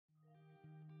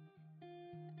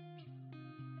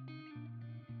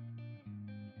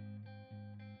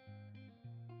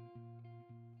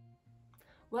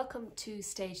Welcome to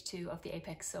stage 2 of the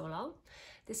Apex Sew Along.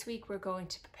 This week we're going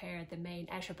to prepare the main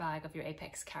outer bag of your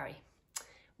APEXcarry.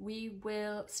 We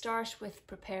will start with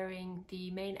preparing the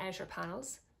main outer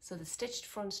panels, so the stitched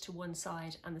front to one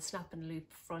side and the snap and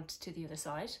loop front to the other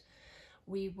side.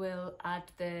 We will add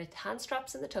the hand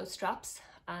straps and the tote straps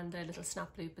and the little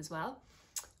snap loop as well.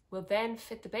 We'll then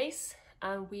fit the base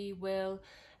and we will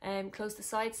close the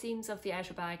side seams of the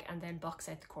outer bag and then box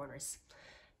out the corners.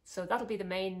 So that'll be the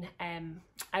main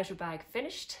outer bag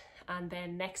finished, and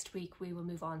then next week we will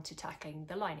move on to tackling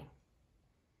the lining.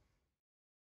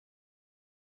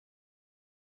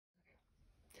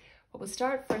 What we'll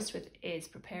start first with is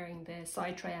preparing the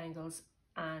side triangles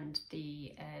and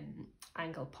the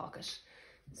angle pocket.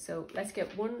 So let's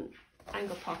get one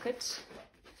angle pocket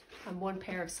and one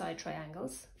pair of side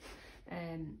triangles.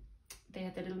 They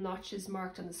have the little notches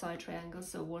marked on the side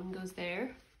triangles, so one goes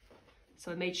there.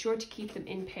 So I made sure to keep them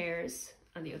in pairs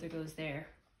and the other goes there.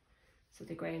 So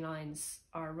the grey lines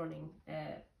are running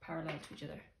parallel to each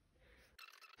other.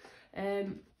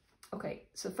 Okay,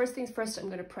 so first things first, I'm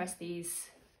going to press these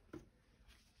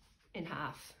in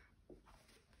half.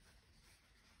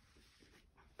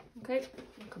 Okay,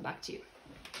 I'll come back to you.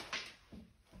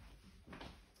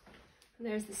 And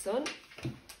there's the sun.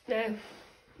 Now,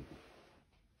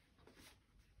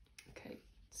 okay,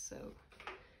 so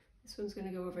this one's going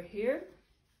to go over here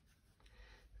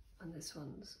and this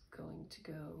one's going to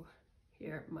go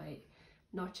here. My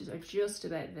notches are just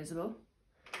about visible.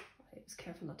 I was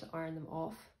careful not to iron them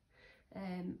off.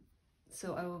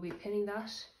 So I will be pinning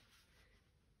that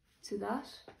to that,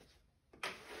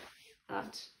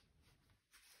 that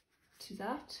to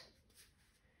that,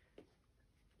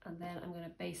 and then I'm going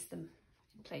to baste them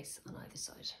in place on either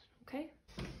side.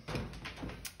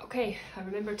 Okay, I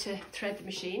remember to thread the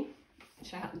machine,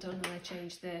 which I hadn't done when I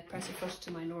changed the presser foot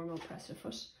to my normal presser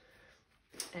foot.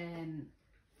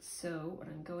 So what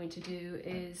I'm going to do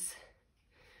is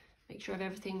make sure I have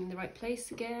everything in the right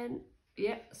place again.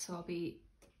 Yeah, so I'll be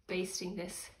basting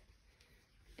this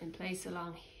in place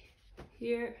along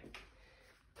here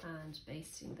and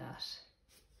basting that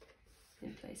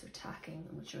in place, or tacking.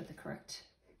 I'm not sure what the correct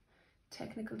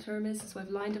technical term is. So I've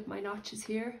lined up my notches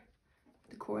here,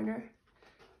 the corner,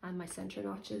 and my center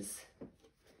notches.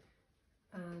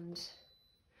 And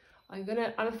I'm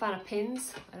a fan of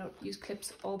pins. I don't use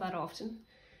clips all that often.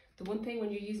 The one thing when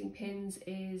you're using pins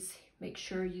is make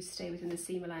sure you stay within the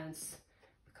seam allowance,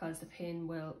 because the pin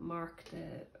will mark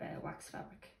the wax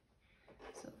fabric.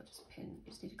 So I'll just pin,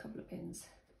 you just need a couple of pins.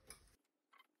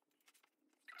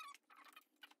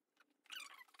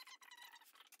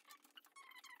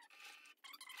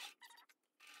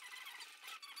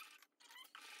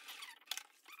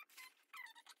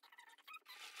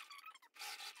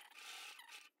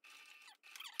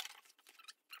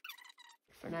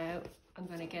 For now, I'm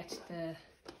going to get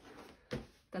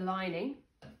the lining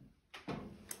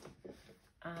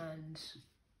and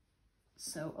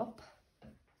sew up.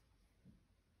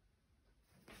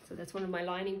 So that's one of my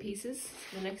lining pieces.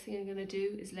 The next thing I'm going to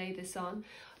do is lay this on.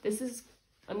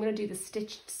 I'm going to do the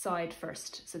stitched side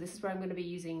first. So this is where I'm going to be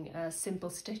using a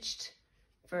simple stitched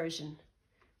version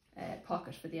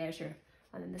pocket for the outer,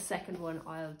 and then the second one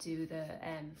I'll do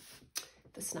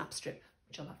the snap strip,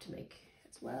 which I'll have to make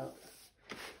as well.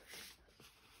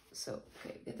 So,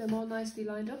 okay, get them all nicely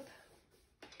lined up.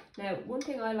 Now, one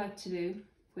thing I like to do,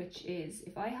 which is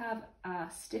if I have a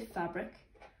stiff fabric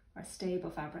or stable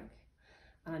fabric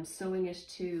and I'm sewing it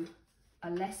to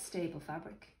a less stable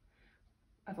fabric,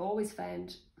 I've always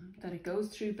found that it goes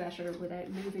through better without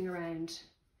moving around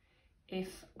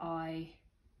if I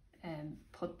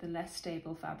put the less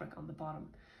stable fabric on the bottom.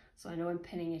 So I know I'm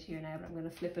pinning it here now, but I'm going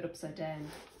to flip it upside down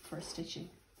for stitching.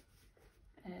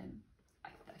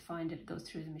 I find it goes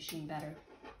through the machine better.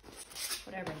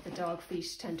 Whatever, the dog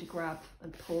feet tend to grab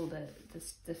and pull the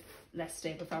less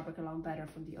stable fabric along better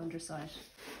from the underside.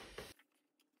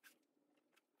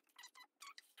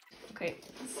 Okay,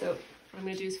 so what I'm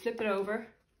going to do is flip it over.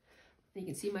 You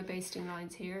can see my basting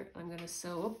lines here. I'm going to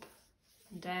sew up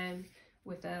and down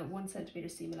with a 1 centimeter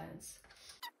seam allowance.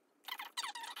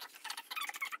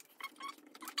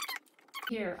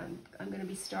 Here I'm going to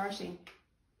be starting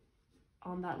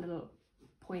on that little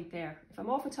point there. If I'm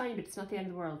off a tiny bit, it's not the end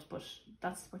of the world, but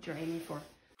that's what you're aiming for.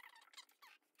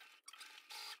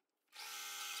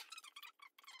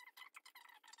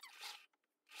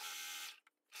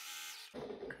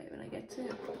 Okay, when I get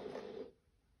to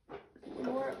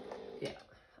more, yeah,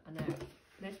 and now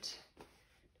lift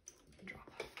and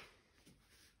drop.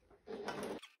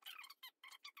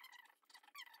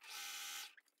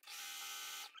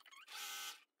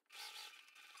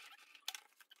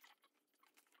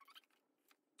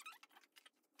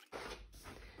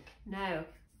 Now,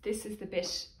 this is the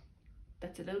bit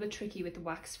that's a little bit tricky with the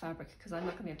waxed fabric, because I'm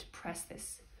not going to be able to press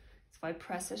this. So if I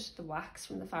press it, the wax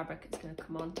from the fabric is going to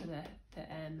come onto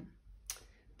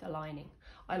the lining.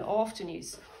 I'll often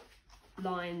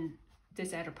line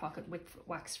this outer pocket with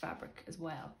waxed fabric as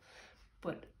well,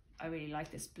 but I really like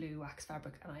this blue wax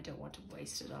fabric and I don't want to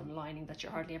waste it on lining that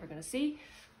you're hardly ever going to see.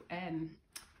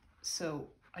 So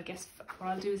I guess what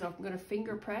I'll do is I'm going to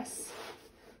finger press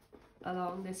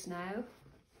along this now,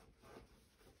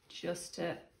 just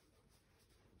to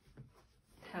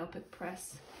help it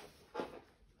press.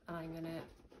 And I'm going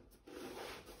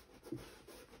to,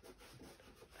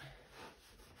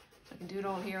 so I can do it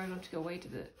all here. I don't have to go away to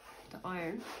the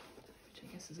iron, which I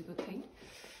guess is a good thing.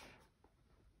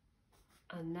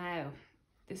 And now,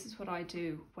 this is what I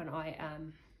do when I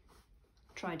am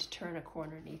trying to turn a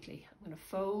corner neatly. I'm going to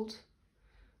fold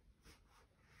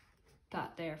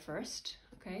that there first,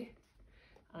 okay?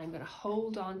 And I'm going to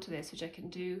hold on to this, which I can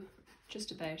do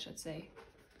just about, I'd say.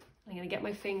 I'm going to get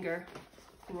my finger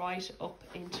right up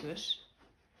into it.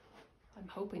 I'm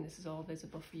hoping this is all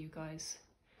visible for you guys.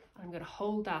 I'm going to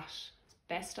hold that as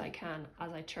best I can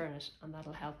as I turn it, and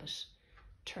that'll help it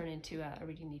turn into a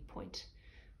really neat point.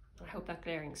 I hope that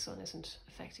glaring sun isn't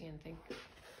affecting anything.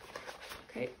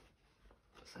 Okay,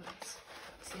 so let's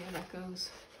see how that goes.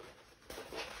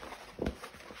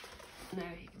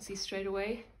 Now you can see straight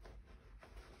away,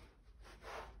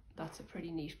 that's a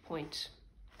pretty neat point.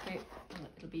 Okay, and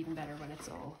it'll be even better when it's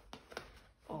all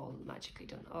magically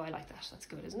done. Oh, I like that. That's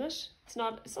good, isn't it? It's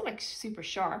not like super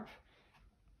sharp,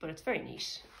 but it's very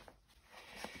neat.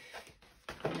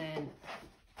 And then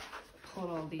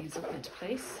pull all these up into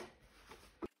place.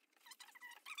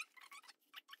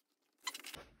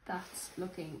 That's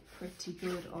looking pretty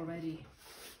good already.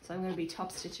 So I'm going to be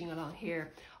top stitching along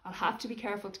here. I'll have to be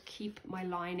careful to keep my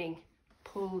lining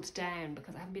pulled down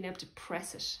because I haven't been able to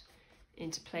press it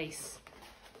into place.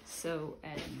 So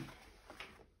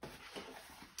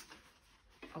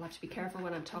I'll have to be careful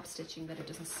when I'm top stitching that it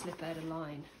doesn't slip out of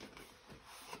line.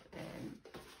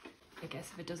 I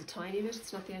guess if it does a tiny bit,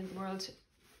 it's not the end of the world.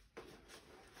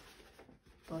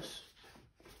 But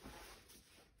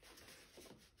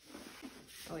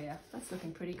oh yeah, that's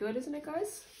looking pretty good, isn't it,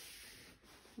 guys?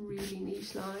 Really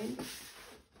neat line.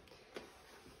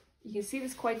 You can see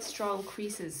there's quite strong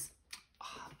creases.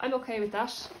 I'm okay with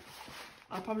that.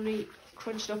 I'll probably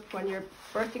crunch it up when you're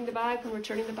birthing the bag, when we're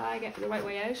turning the bag the right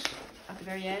way out at the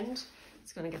very end.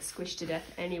 It's going to get squished to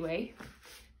death anyway.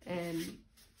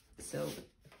 So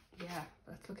yeah,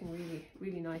 that's looking really,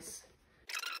 really nice.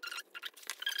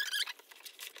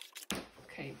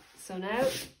 Okay, so now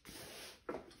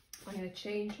I'm going to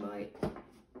change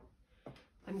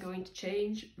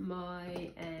my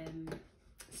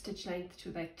stitch length to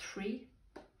about 3,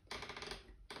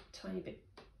 tiny bit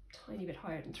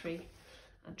higher than 3,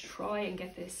 and try and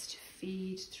get this to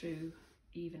feed through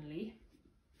evenly,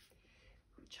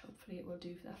 which hopefully it will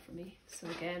do that for me. So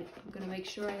again, I'm going to make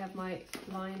sure I have my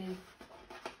lining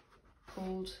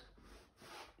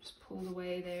just pulled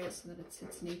away there so that it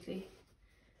sits neatly,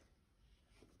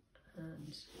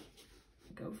 and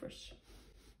go for it.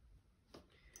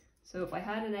 So if I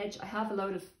had an edge, I have a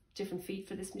load of different feet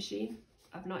for this machine.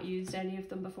 I've not used any of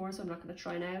them before, so I'm not going to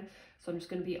try now. So I'm just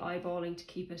going to be eyeballing to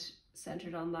keep it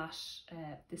centered on that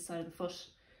this side of the foot,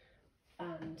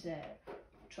 and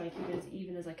try and keep it as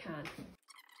even as I can.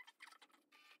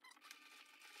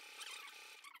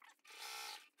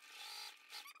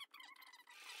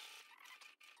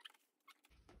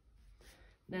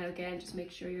 Now again, just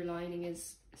make sure your lining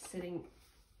is sitting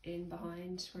in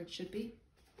behind where it should be.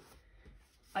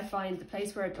 I find the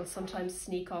place where it'll sometimes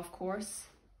sneak off course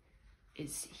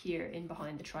is here in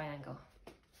behind the triangle.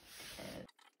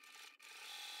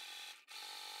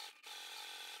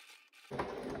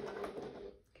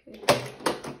 Okay,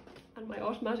 and my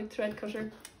automatic thread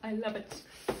cutter, I love it.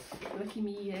 Lucky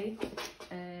me, eh?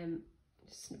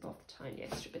 Just snip off the tiny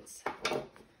extra bits.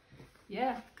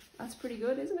 Yeah, that's pretty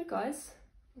good, isn't it, guys?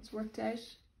 It's worked out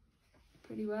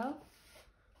pretty well.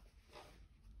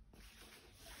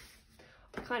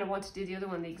 I kind of want to do the other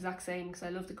one the exact same because I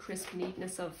love the crisp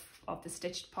neatness of the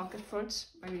stitched pocket front.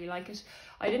 I really like it.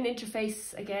 I didn't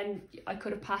interface, again, I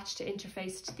could have patched to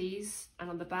interface to these and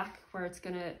on the back where it's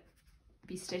going to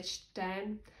be stitched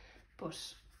down, but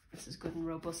this is good and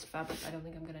robust fabric. I don't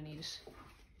think I'm going to need it.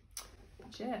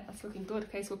 But yeah, that's looking good.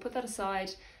 Okay, so we'll put that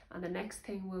aside, and the next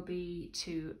thing will be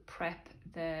to prep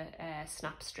the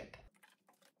snap strip.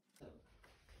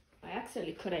 I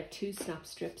accidentally cut out 2 snap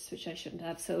strips, which I shouldn't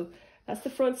have. So that's the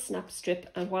front snap strip,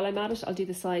 and while I'm at it, I'll do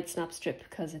the side snap strip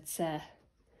because it's the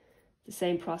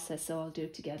same process, so I'll do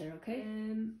it together, okay?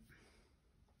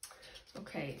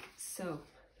 Okay, so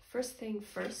first thing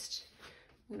first,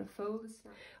 I'm going to fold the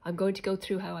snap. I'm going to go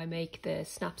through how I make the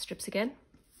snap strips again.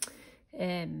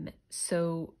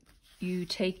 So you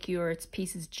take your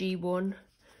pieces G1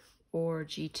 or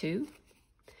G2,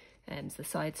 so the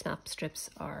side snap strips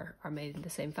are made in the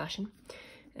same fashion.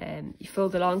 You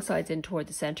fold the long sides in toward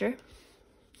the center,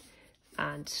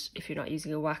 and if you're not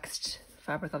using a waxed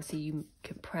fabric, obviously you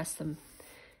can press them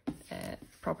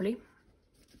properly.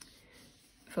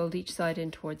 Fold each side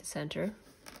in toward the center,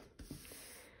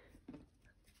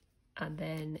 and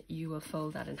then you will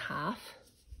fold that in half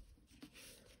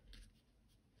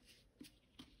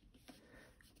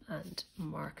and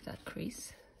mark that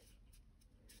crease.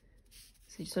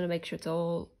 So you just want to make sure it's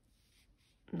all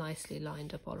nicely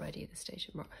lined up already at this stage.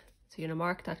 So you're going to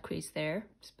mark that crease there,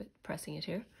 just pressing it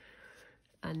here,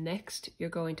 and next you're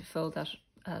going to fold that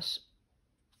at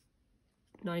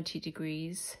 90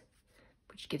 degrees,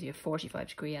 which gives you a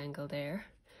 45-degree angle there,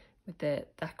 with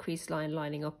that crease line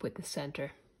lining up with the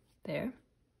center there.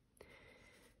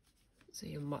 So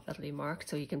that'll be marked,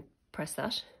 so you can press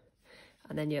that,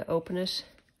 and then you open it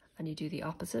and you do the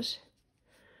opposite.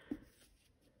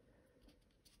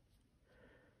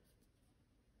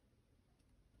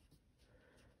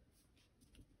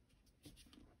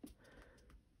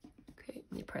 Okay,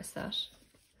 and you press that.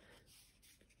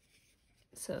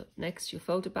 So next you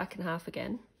fold it back in half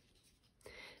again,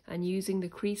 and using the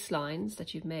crease lines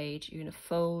that you've made, you're going to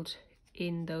fold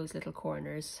in those little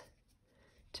corners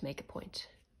to make a point.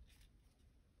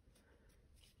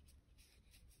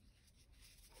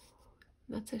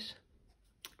 That's it.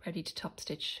 Ready to top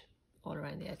stitch all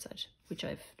around the outside, which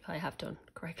I have done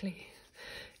correctly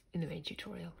in the main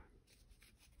tutorial.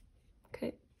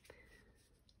 Okay.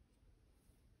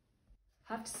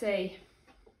 I have to say,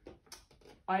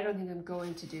 I don't think I'm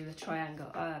going to do the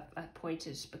triangle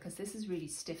pointed, because this is really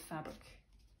stiff fabric,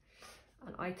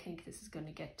 and I think this is going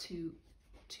to get too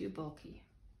bulky.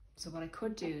 So what I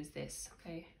could do is this,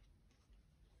 okay?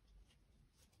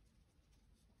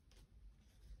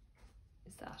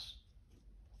 Is that?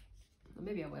 Well,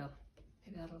 maybe I will.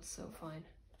 Maybe that'll sew fine.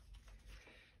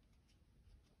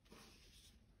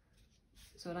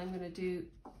 So what I'm going to do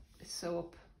is sew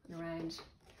up and around.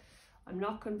 I'm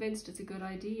not convinced it's a good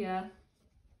idea.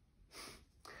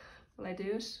 Will I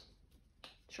do it?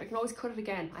 Sure, I can always cut it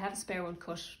again. I have a spare one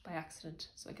cut by accident,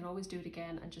 so I can always do it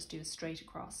again and just do a straight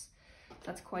across.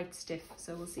 That's quite stiff,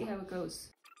 so we'll see how it goes.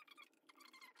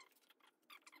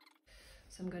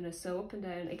 So I'm going to sew up and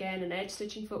down. Again, an edge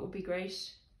stitching foot would be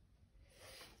great,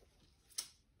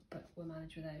 but we'll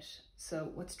manage without. So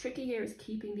what's tricky here is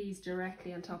keeping these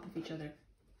directly on top of each other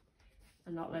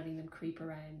and not letting them creep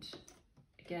around.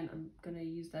 Again, I'm going to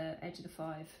use the edge of the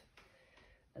 5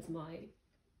 as my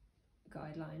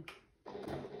guideline.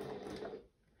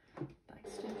 Back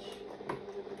stitch.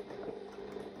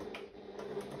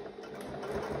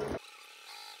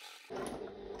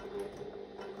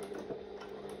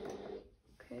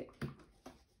 Okay.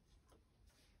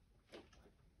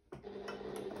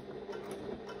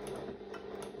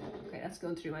 Okay, that's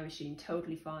going through my machine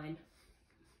totally fine.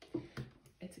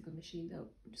 It's a good machine though.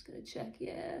 I'm just going to check.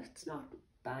 Yeah, it's not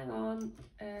bang on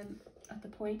at the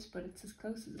point, but it's as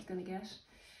close as it's going to get.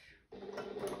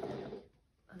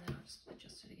 And then I'll just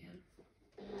adjust it again.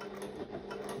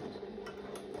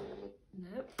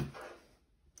 No.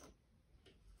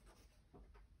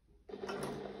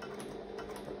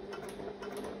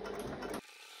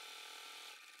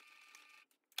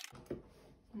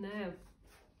 Now,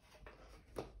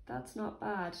 that's not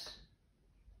bad.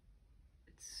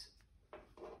 It's,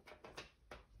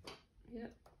 yeah,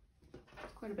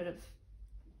 quite a bit of,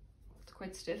 it's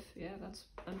quite stiff. Yeah,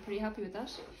 I'm pretty happy with that.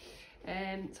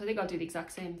 So I think I'll do the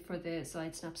exact same for the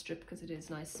side snap strip, because it is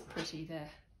nice, pretty,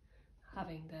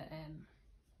 having the,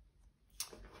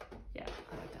 yeah,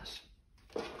 I like that.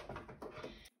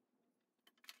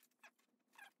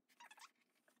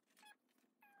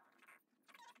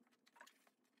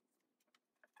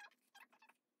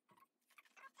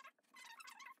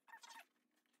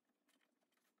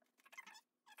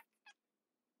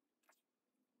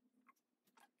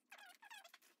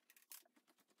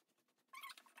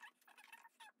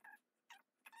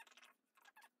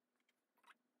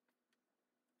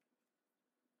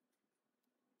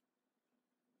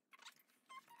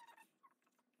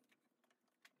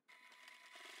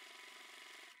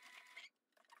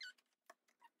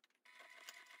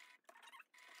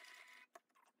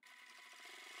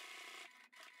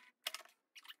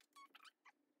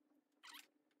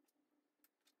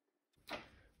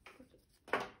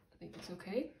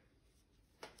 Okay,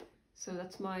 so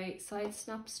that's my side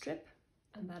snap strip,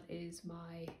 and that is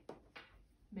my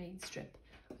main strip.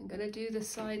 I I'm going to do the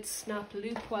side snap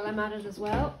loop while I'm at it as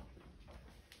well.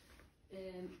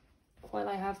 While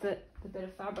I have the bit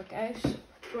of fabric out,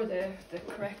 or the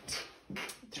correct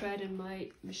thread in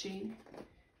my machine.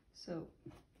 So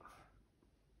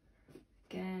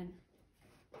again,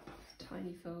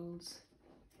 tiny folds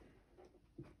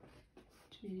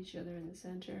to meet each other in the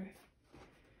center,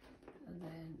 and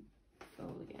then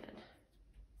fold again.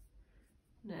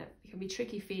 Now it can be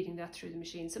tricky feeding that through the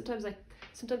machine. Sometimes I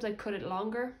cut it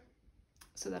longer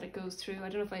so that it goes through. I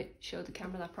don't know if I showed the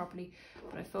camera that properly,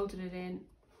 but I folded it in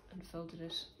and folded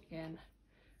it again,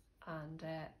 and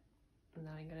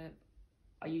then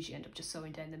I usually end up just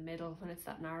sewing down the middle when it's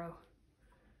that narrow.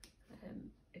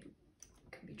 It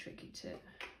can be tricky to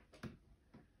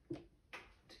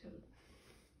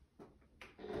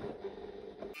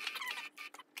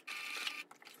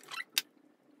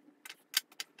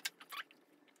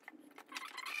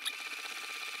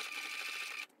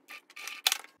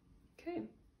okay,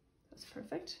 that's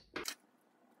perfect.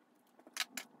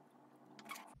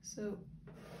 So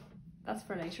that's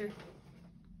for later,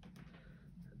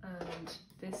 and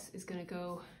this is going to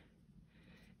go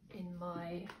in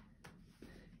my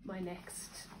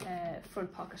next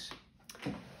front pocket,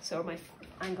 so my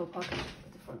angle pocket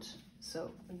at the front.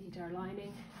 So we need our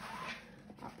lining,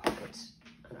 our pocket,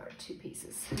 and our two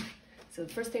pieces. So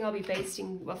the first thing I'll be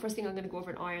basting, well, first thing I'm going to go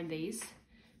over and iron these,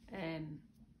 and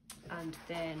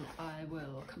then I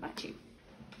will come back to you.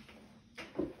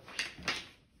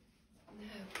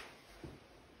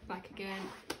 Back again,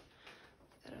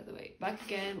 that out of the way. Back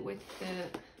again with the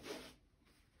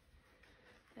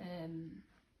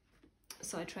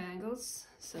side triangles.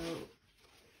 So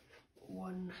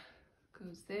one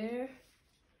goes there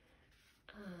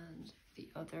and the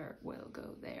other will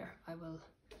go there. I will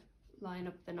line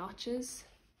up the notches.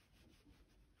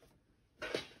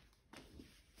 That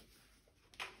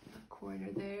corner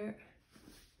there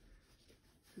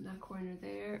and that corner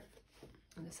there,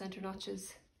 and the center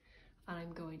notches. And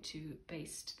I'm going to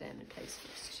baste them in place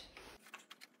first.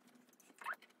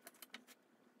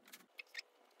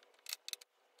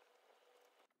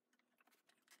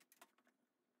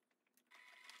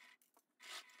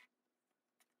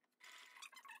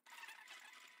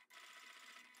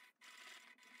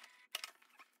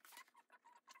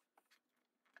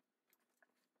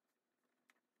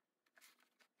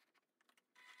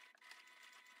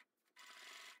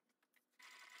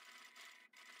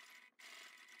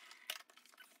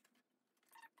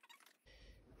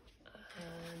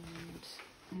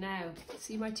 Now,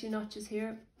 see my two notches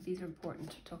here? These are important.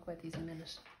 We'll talk about these in a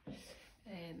minute.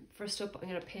 First up, I'm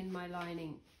going to pin my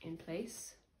lining in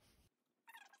place.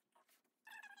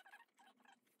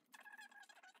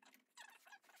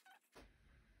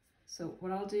 So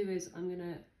what I'll do is I'm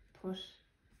going to put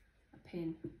a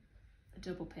pin, a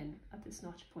double pin at this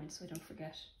notch point so I don't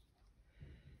forget.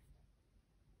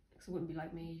 Because it wouldn't be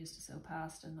like me just to sew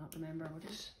past and not remember, would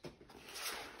it?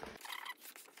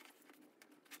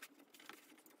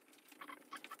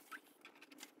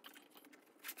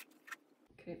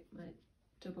 Okay, my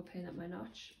double pin at my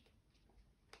notch.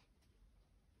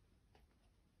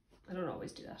 I don't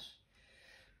always do that,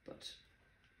 but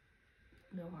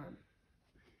no harm.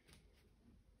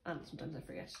 And sometimes I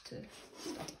forget to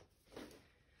stop.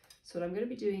 So what I'm going to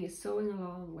be doing is sewing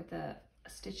along with a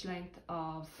stitch length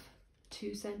of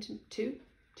 2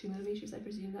 millimeters, I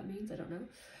presume that means, I don't know.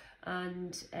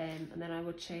 And then I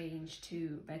will change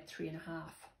to about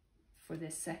 3.5 for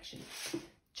this section.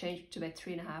 Change to about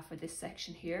 3.5 for this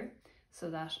section here, so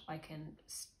that I can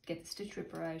get the stitch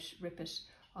ripper out, rip it.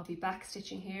 I'll be back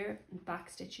stitching here and back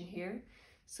stitching here,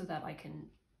 so that I can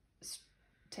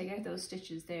take out those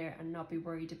stitches there and not be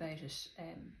worried about it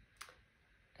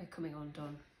coming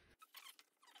undone.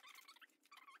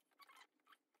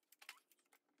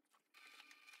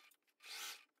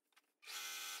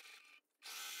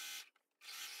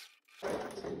 So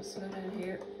I'm going to slow down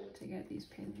here to get these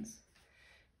pins.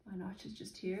 My notch is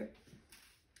just here.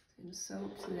 So I'm going to sew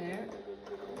up to there.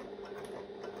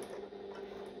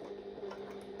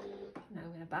 Now I'm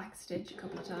going to back stitch a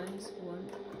couple of times. 1,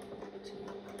 2.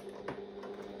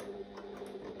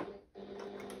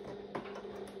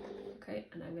 Okay,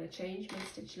 and I'm going to change my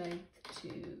stitch length to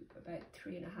about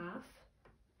 3.5.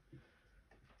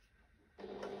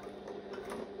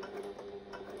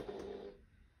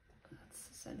 That's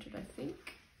centered, I think.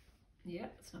 Yeah,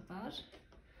 it's not bad.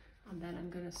 And then I'm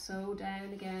going to sew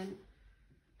down again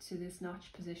to this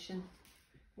notch position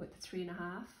with the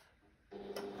 3.5.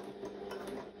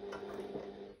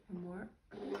 One more.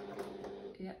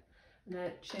 Yeah.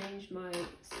 Now change my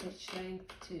stitch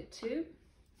length to 2.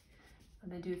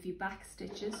 And then do a few back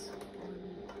stitches. 1,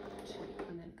 2,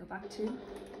 and then go back 2.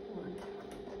 one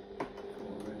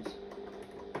forward.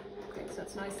 Okay, so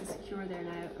that's nice and secure there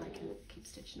now, and I can keep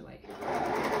stitching away.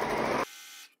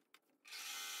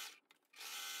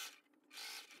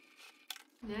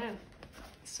 Now,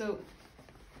 so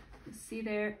see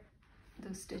there,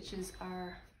 those stitches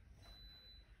are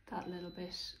that little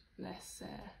bit less,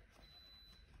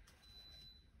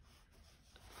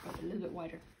 a little bit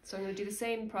wider. So I'm going to do the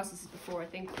same process as before. I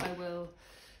think I will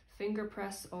finger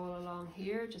press all along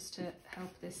here just to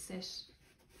help this sit.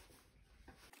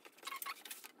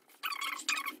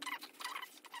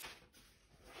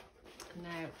 And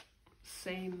now,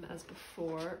 same as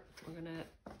before, we're going to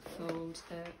fold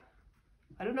the,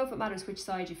 I don't know if it matters which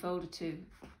side you fold it to,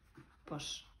 but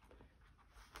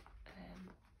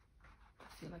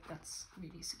I feel like that's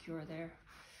really secure there,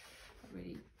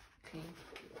 really clean.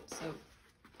 So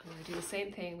I'm going to do the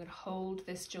same thing. I'm going to hold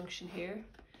this junction here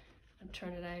and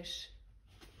turn it out.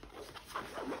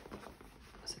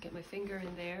 So get my finger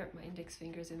in there, my index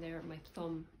finger's in there, my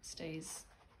thumb stays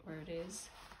where it is.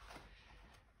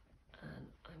 And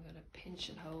I'm going to pinch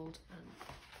and hold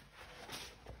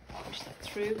and push that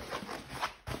through.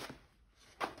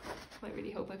 I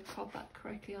really hope I've caught that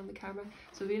correctly on the camera.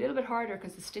 So it'll be a little bit harder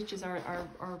because the stitches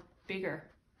are bigger,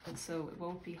 and so it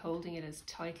won't be holding it as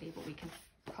tightly, but we can,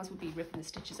 because we'll be ripping the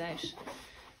stitches out,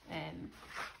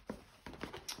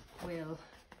 we'll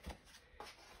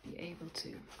be able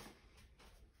to.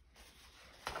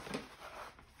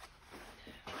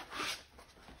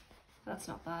 That's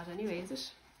not bad anyway, is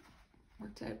it?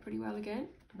 Worked out pretty well again.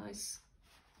 Nice.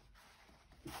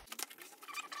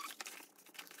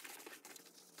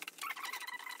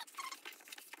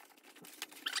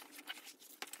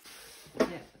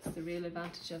 Yeah, that's the real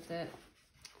advantage of the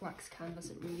wax canvas.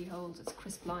 It really holds. It's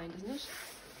crisp lined, isn't it?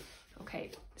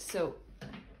 Okay, so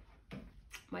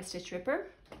my stitch ripper,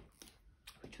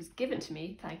 which was given to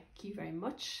me, thank you very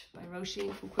much, by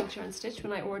Roisin from Quilt Yarn Stitch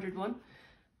when I ordered one,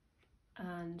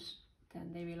 and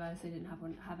then they realized they didn't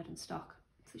have it in stock,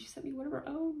 so she sent me one of her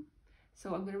own.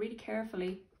 So I'm going to really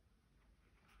carefully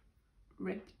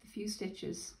rip the few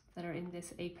stitches that are in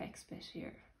this apex bit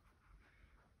here.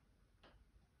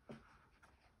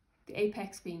 The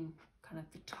apex being kind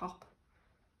of the top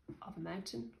of a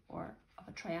mountain or of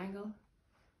a triangle,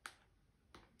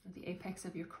 or the apex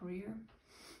of your career,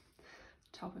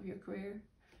 top of your career,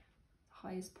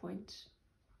 highest point.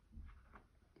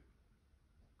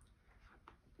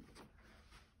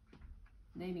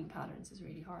 Naming patterns is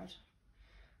really hard.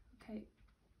 Okay,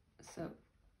 so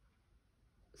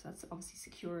that's obviously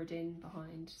secured in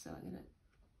behind, so I'm gonna,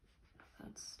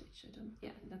 that's stitch I done.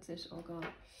 Yeah, that's it, all gone.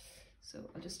 So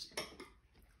I'll just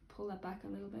pull that back a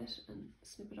little bit and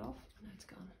snip it off, and now it's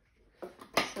gone.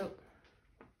 So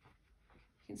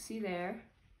you can see there,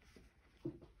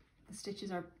 the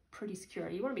stitches are pretty secure.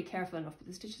 You want to be careful enough, but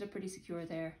the stitches are pretty secure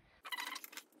there.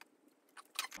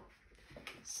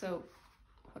 So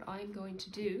what I'm going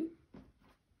to do,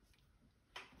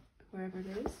 wherever it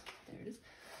is, there it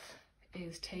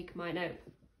is take my, now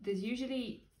there's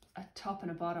usually a top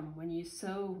and a bottom. When you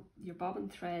sew, your bobbin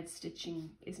thread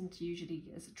stitching isn't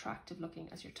usually as attractive looking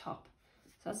as your top.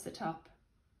 So that's the top.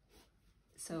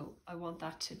 So I want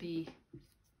that to be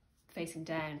facing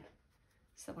down,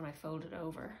 so when I fold it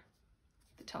over,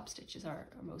 the top stitches are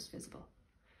most visible.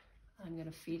 I'm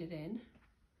going to feed it in.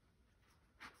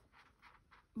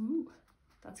 Ooh,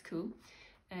 that's cool.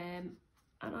 And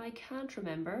I can't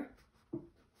remember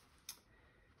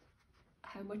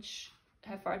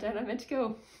how far down I meant to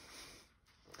go.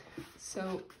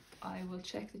 So I will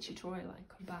check the tutorial and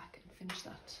come back and finish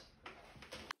that.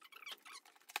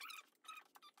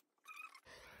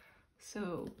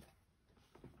 So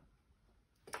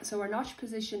our notch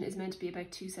position is meant to be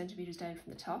about 2 centimeters down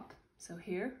from the top. So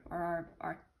here, or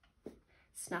our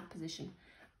snap position,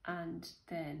 and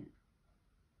then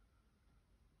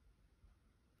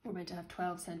we're meant to have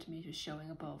 12 centimeters showing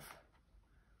above.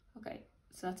 Okay,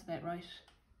 so that's about right.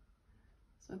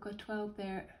 So I've got 12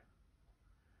 there,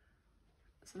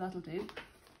 so that'll do.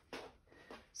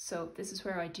 So this is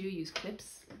where I do use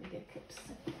clips. Let me get clips.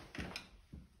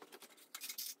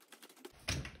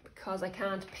 Because I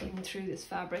can't pin through this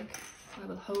fabric, I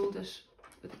will hold it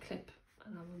with a clip,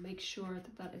 and I will make sure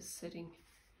that that is sitting.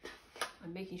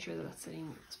 I'm making sure that that's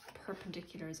sitting as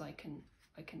perpendicular as I can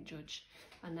judge.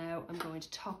 And now I'm going to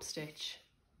top stitch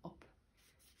up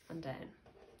and down.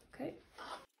 Okay.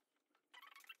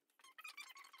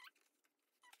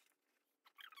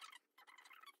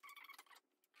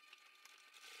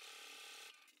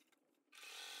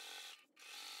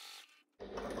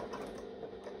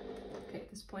 Okay, at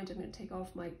this point I'm going to take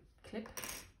off my clip.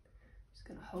 Just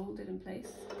going to hold it in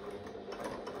place.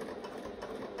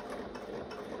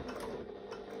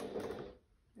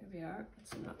 far.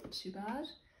 It's not too bad.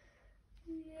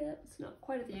 Yeah, it's not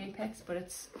quite at the apex, but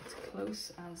it's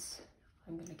close as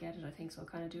I'm going to get it, I think. So I'll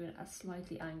kind of do a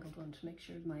slightly angled one to make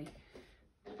sure my...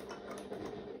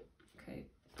 Okay,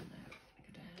 and now I'm going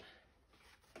to go down.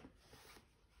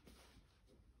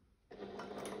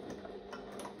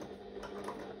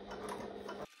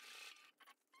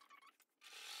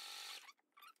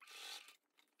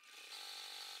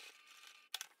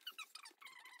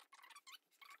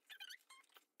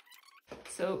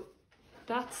 So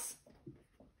that's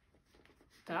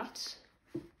that,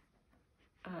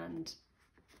 and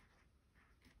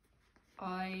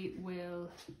I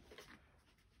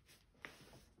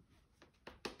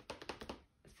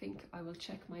think I will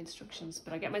check my instructions,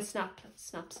 but I get my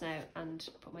snaps now and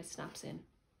put my snaps in.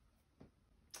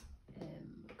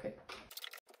 Okay.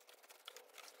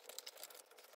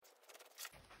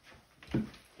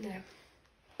 Now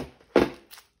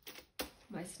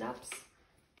my snaps.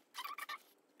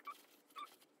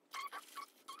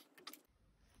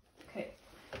 Okay.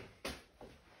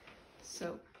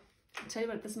 So I'll tell you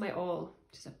what, this is my awl,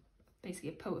 which is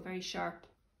basically a very sharp,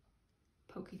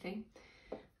 pokey thing.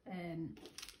 And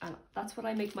that's what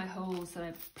I make my holes that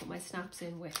I've put my snaps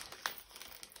in with.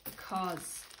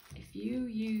 Because if you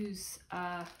use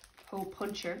a hole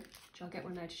puncher, which I'll get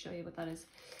one now to show you what that is.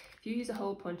 If you use a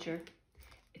hole puncher,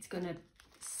 it's going to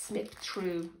snip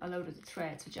through a load of the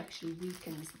threads, which actually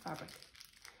weakens the fabric.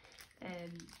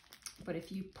 But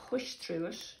if you push through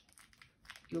it,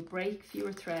 you'll break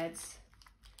fewer threads,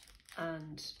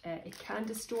 and it can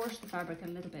distort the fabric a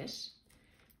little bit,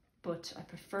 but I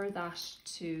prefer that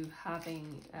to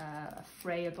having a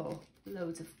frayable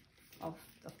loads of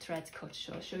threads cut.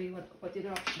 So I'll show you what the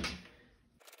other option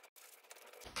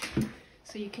is.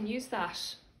 So you can use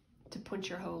that to punch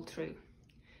your hole through,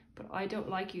 but I don't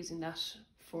like using that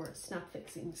for snap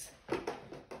fixings.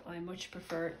 I much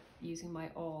prefer using my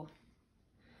awl.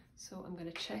 So I'm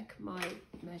going to check my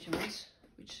measurement,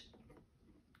 which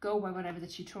go by whatever the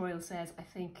tutorial says. I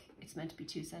think it's meant to be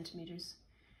 2 centimeters.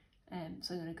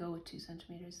 So I'm going to go with 2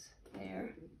 centimeters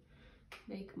there.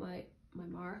 Make my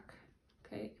mark.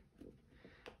 Okay.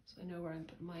 So I know where I'm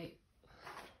putting my...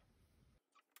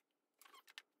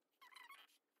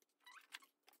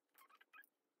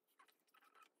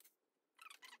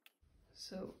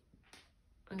 So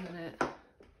I'm going to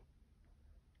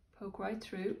poke right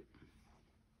through.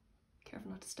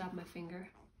 Careful not to stab my finger.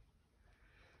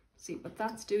 See, what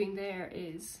that's doing there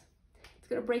is it's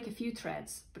going to break a few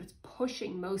threads, but it's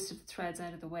pushing most of the threads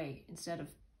out of the way instead of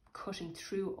cutting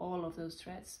through all of those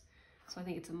threads. So I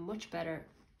think it's a much better...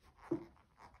 So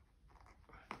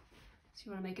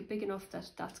you want to make it big enough that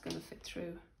that's going to fit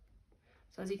through.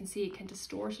 So as you can see, it can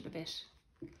distort it a bit.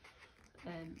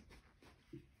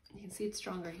 You can see it's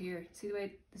stronger here. See the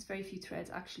way there's very few threads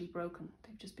actually broken.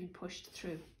 They've just been pushed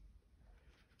through.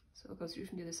 So it goes through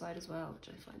from the other side as well, which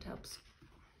I find helps.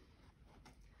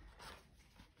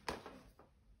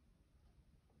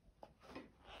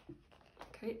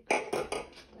 Okay,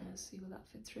 let's see will that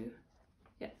fit through.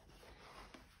 Yeah.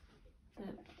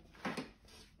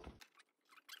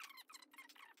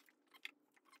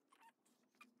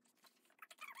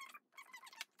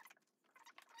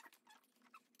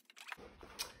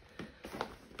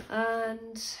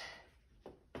 And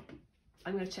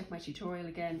I'm going to check my tutorial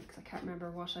again because I can't remember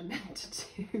what I meant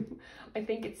to do. I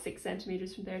think it's 6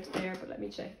 centimeters from there to there, but let me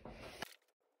check.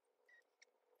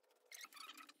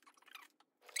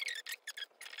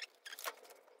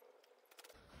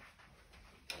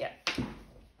 Yeah.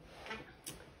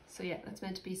 So yeah, that's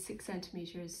meant to be 6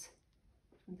 centimeters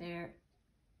from there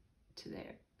to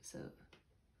there. So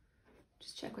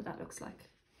just check what that looks like.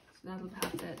 So that'll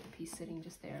have the piece sitting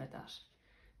just there like that.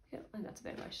 Yeah, and that's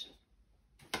about right.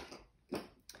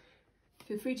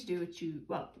 Feel free to do what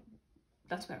well,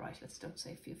 that's about right. Let's don't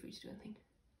say feel free to do anything.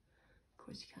 Of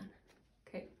course you can.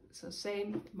 Okay, so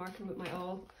same, marking with my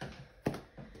awl.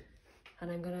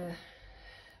 And I'm gonna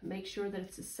make sure that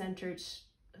it's as centered.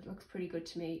 It looks pretty good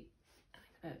to me. And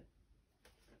I'm gonna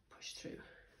push through.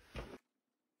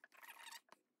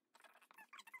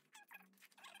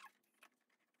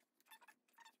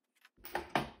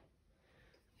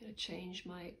 I'm going to change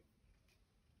my...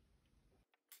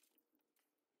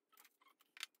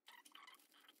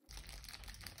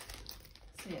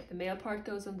 So yeah, the male part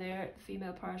goes on there, the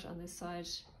female part on this side,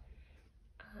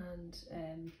 and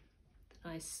the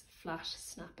nice flat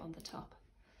snap on the top.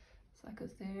 So that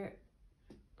goes there,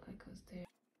 that goes there.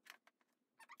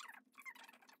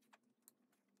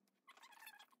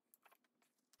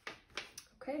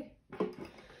 Okay,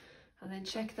 and then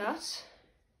check that.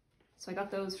 So I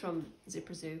got those from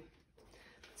Zipper Zoo.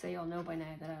 say you all know by now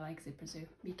that I like Zipperzoo.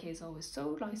 Mike is always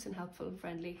so nice and helpful and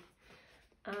friendly,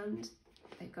 and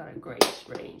they've got a great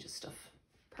range of stuff.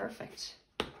 Perfect.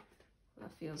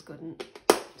 That feels good and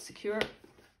secure.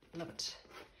 Love it.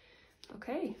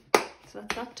 Okay, so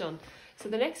that's that done. So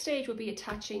the next stage will be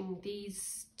attaching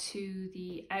these to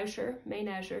the main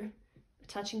outer,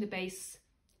 attaching the base,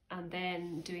 and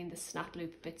then doing the snap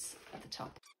loop bits at the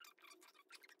top.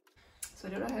 So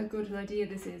I don't know how good an idea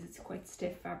this is. It's quite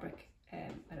stiff fabric.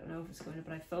 I don't know if it's going to,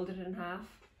 but I folded it in half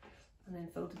and then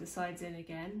folded the sides in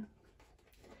again.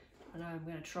 And now I'm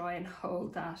going to try and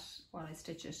hold that while I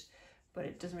stitch it, but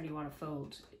it doesn't really want to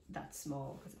fold that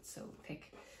small because it's so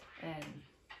thick.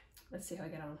 Let's see how I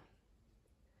get on.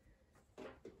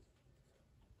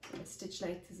 So my stitch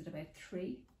length is at about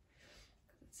 3.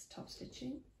 It's top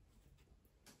stitching,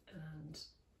 and just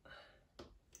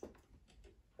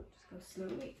go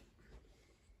slowly.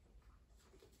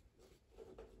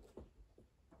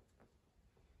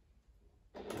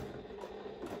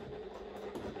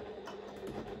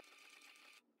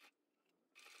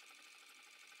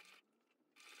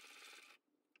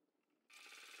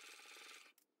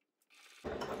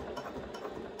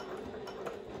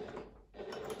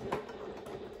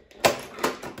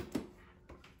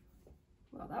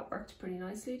 Well, that worked pretty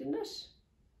nicely, didn't it?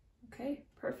 Okay,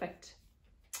 perfect.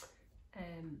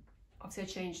 Obviously I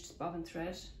changed bobbin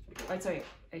thread. Sorry,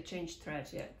 I changed thread,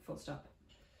 yeah, full stop.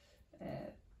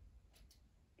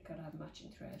 Gotta have matching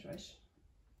thread, right?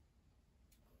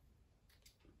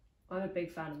 I'm a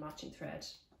big fan of matching thread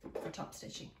for top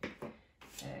stitching.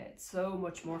 It's so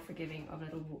much more forgiving of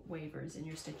little wavers in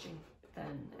your stitching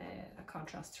than a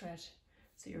contrast thread.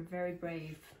 So you're very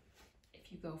brave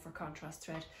if you go for contrast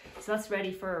thread. So that's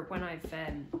ready for when I've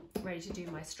ready to do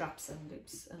my straps and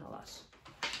loops and all that.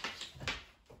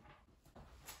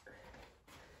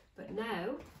 But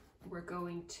now we're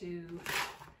going to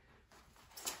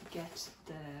get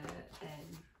the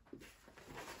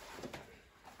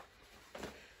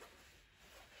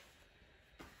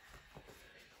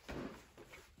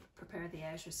prepare the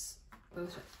outers,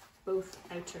 both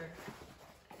outer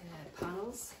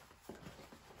panels,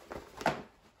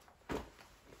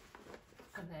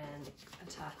 and then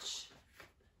attach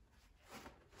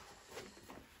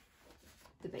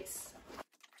the base.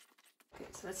 Okay,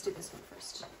 so let's do this one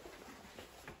first.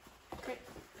 Okay.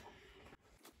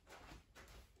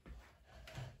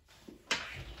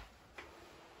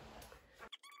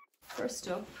 First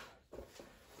up,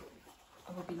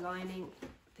 I will be lining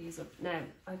these up. Now,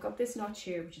 I've got this notch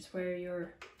here, which is where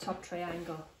your top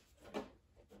triangle,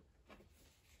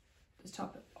 the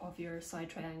top of your side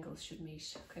triangles should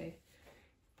meet, okay?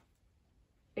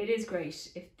 It is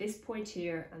great if this point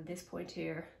here and this point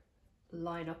here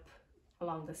line up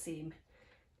along the seam.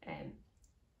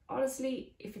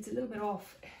 Honestly, if it's a little bit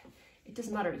off, it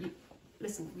doesn't matter.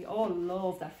 Listen, we all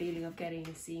love that feeling of getting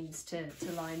the seams to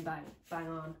line bang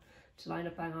on, to line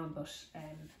up bang on, but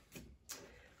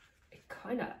it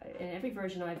kind of, in every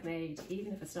version I've made,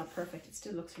 even if it's not perfect, it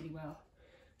still looks really well.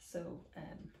 So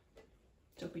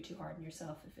don't be too hard on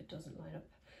yourself if it doesn't line up.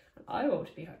 And I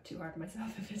won't be too hard on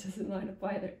myself if it doesn't line up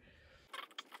either.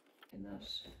 In that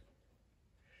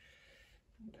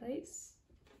in place.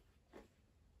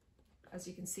 As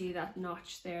you can see, that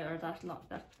notch there, or that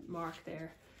mark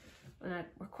there, and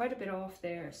we're quite a bit off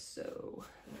there, so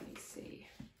let me see.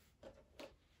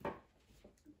 Put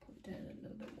it down a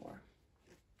little bit more.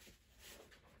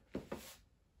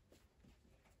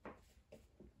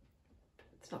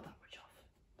 It's not that much off.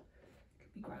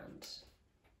 It'll be grand.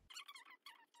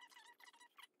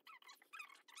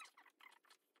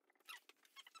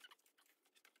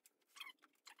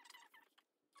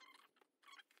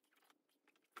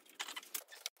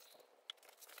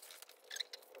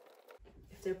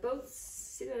 They're both,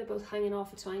 see that they're both hanging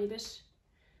off a tiny bit?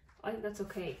 I think that's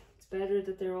okay. It's better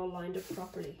that they're all lined up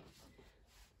properly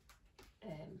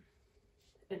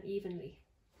and evenly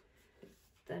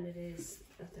than it is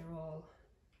that they're all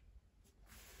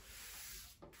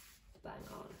bang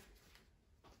on.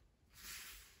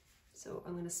 So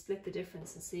I'm going to split the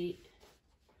difference and see.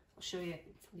 I'll show you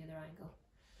from the other angle.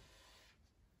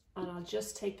 And I'll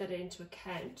just take that into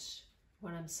account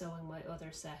when I'm sewing my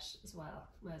other set as well,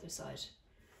 my other side.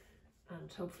 And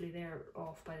hopefully they're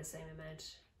off by the same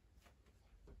amount.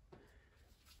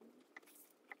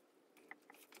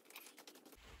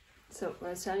 So what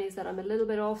I was telling you is that I'm a little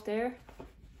bit off there,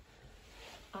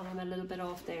 and I'm a little bit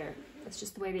off there. It's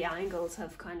just the way the angles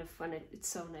have kind of, when it's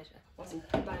sewn it wasn't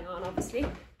bang on, obviously. It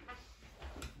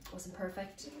wasn't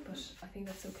perfect, but I think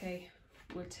that's okay.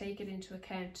 We'll take it into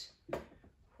account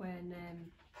when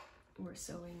we're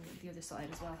sewing the other side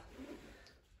as well.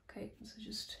 Okay, so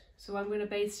just So I'm going to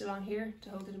baste along here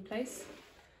to hold it in place,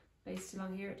 baste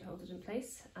along here to hold it in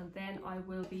place, and then I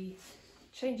will be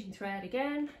changing thread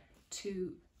again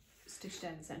to stitch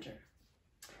down the center.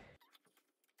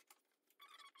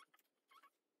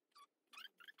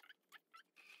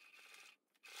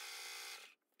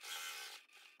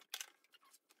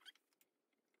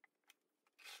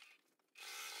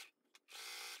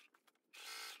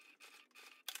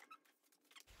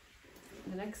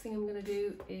 The next thing I'm going to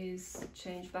do is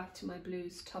change back to my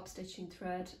blues top stitching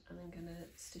thread, and I'm going to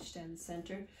stitch down the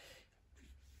center.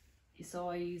 You saw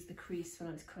I used the crease when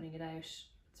I was cutting it out.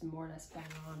 It's more or less bang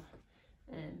on,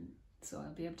 so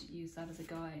I'll be able to use that as a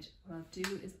guide. What I'll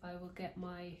do is I will get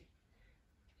my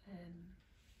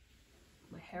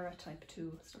my Hera type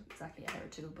tool. It's not exactly a Hera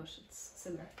tool, but it's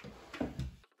similar.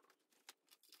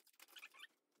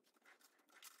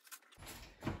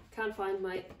 Can't find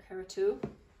my Hera tool,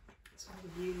 so I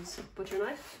will use a butter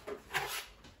knife,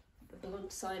 the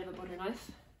blunt side of a butter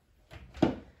knife,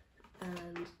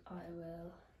 and I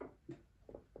will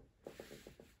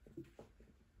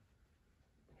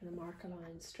kind of mark a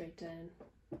line straight down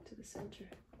to the center.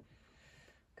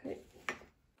 Okay,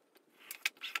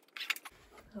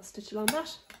 I'll stitch along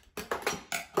that.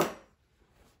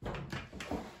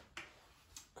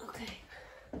 Okay,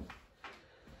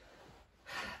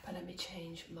 but let me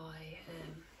change my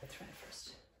thread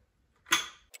first.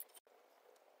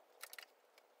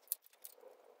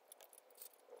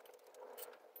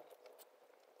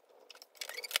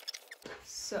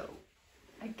 So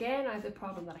again, I have the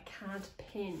problem that I can't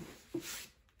pin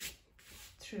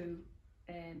through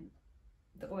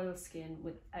the oilskin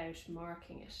without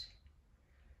marking it.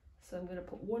 So I'm going to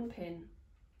put one pin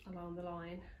along the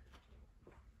line.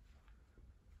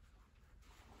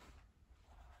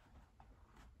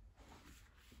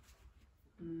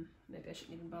 Maybe I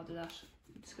shouldn't even bother that.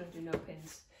 I'm just going to do no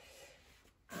pins.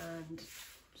 And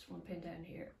just one pin down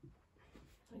here.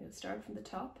 I'm going to start from the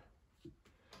top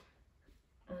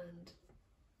and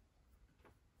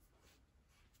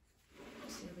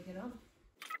see how we get on.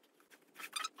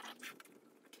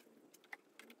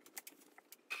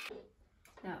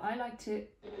 Now I like to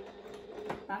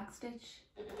backstitch,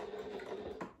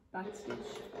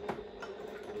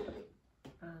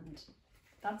 and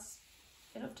that's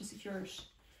enough to secure it.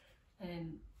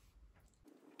 You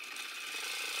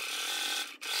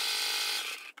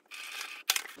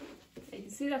can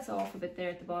see that's off a bit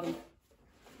there at the bottom.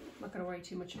 I'm not going to worry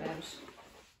too much about it.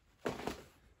 I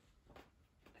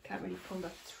can't really pull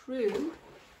that through,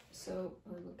 so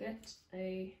I will get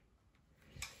a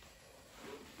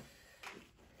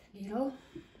needle.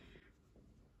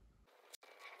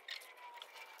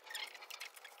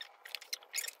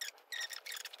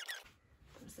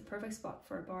 It's the perfect spot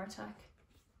for a bar tack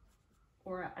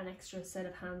or an extra set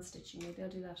of hand stitching. Maybe I'll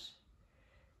do that.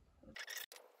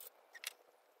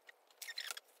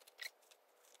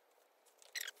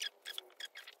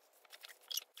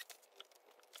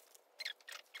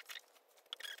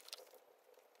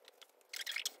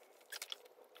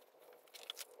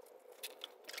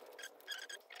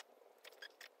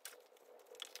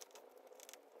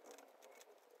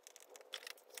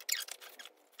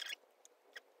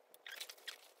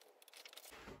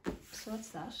 So that's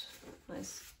that.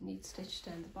 Nice neat stitch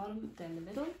down the bottom, down the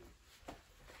middle.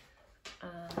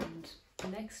 And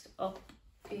next up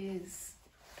is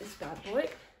this bad boy.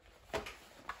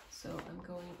 So I'm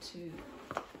going to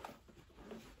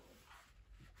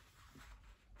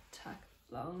tack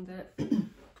along the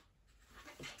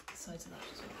sides of that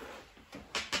as well.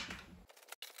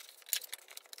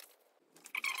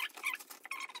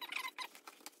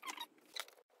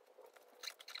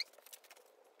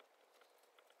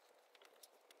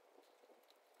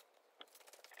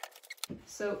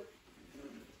 So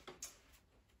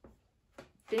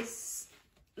this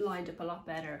lined up a lot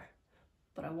better,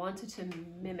 but I wanted to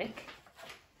mimic,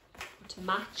 to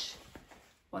match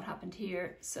what happened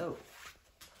here, so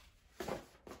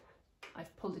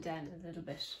I've pulled it down a little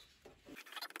bit.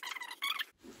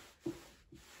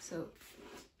 So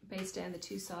baste down the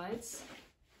two sides.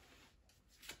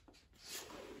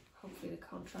 Hopefully the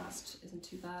contrast isn't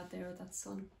too bad there with that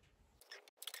sun.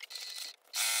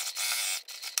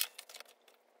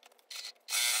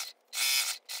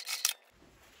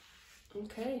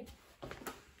 Okay,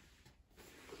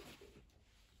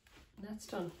 that's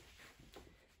done.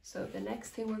 So the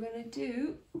next thing we're going to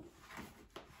do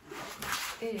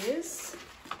is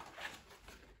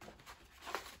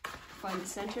find the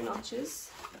center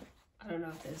notches. I don't know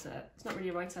if there's it's not really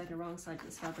a right side and a wrong side to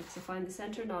this fabric, so find the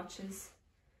center notches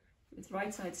with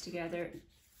right sides together,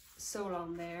 sew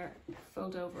along there,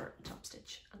 fold over, top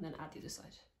stitch, and then add the other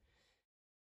side.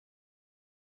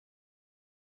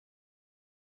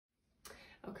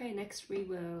 Okay, next we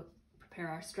will prepare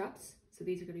our straps. So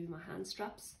these are going to be my hand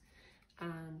straps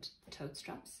and tote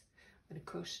straps. I'm going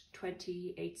to cut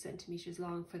 28 centimeters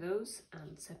long for those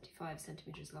and 75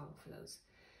 centimeters long for those.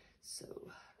 So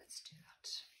let's do that.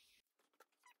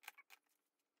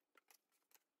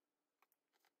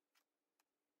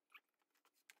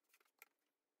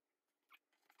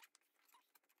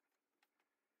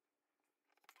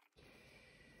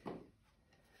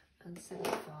 And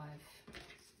 75,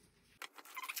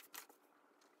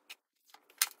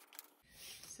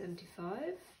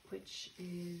 which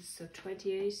is, so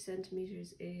 28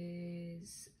 centimeters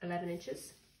is 11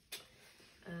 inches,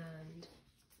 and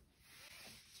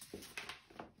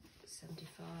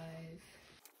 75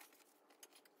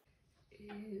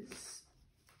 is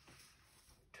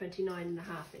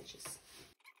 29.5 inches.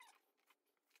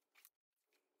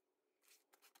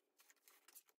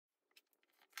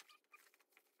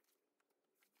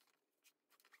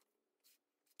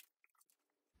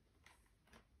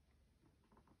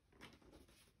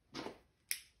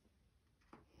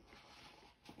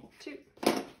 Two.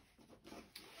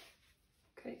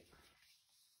 Okay.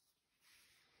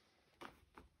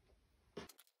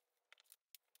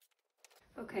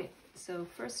 Okay, so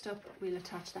first up we'll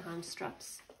attach the hand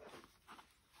straps.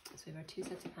 So we have our 2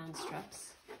 sets of hand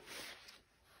straps,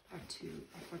 our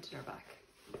front and our back.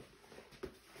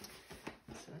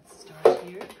 So let's start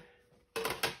here,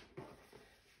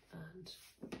 and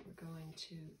we're going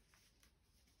to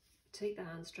take the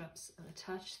hand straps and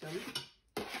attach them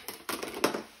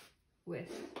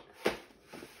with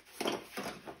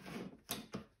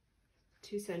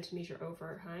 2 centimeter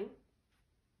overhang.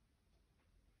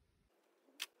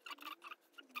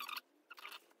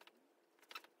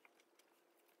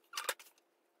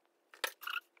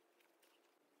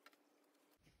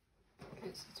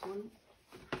 Okay, so it's 1.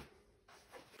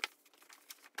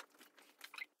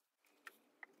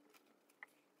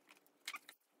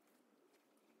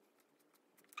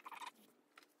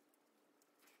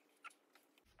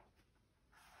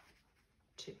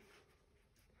 Two.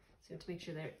 So you have to make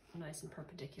sure they're nice and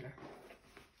perpendicular.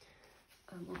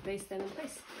 And we'll baste them in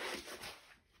place.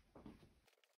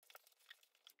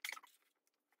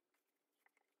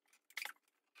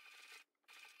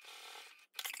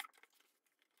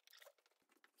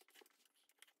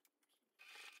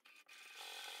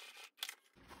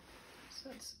 So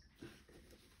that's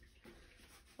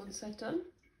one side done.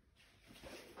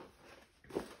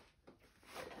 Now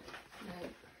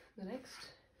the next.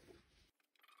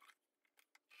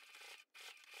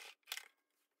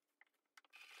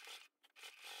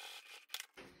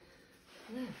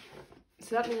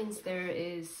 So that means there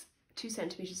is 2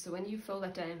 centimeters. So when you fold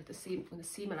that down with the seam, when the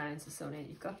seam allowance is sewn in,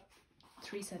 you've got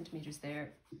 3 centimeters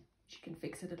there. You can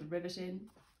fix a little rivet in,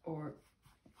 or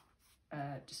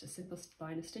just a simple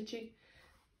line of stitching,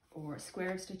 or a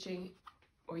square of stitching,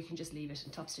 or you can just leave it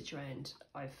and top stitch around.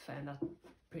 I've found that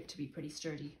to be pretty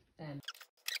sturdy.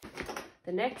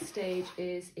 The next stage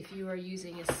is, if you are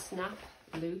using a snap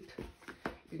loop,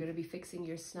 you're going to be fixing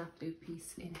your snap loop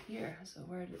piece in here. So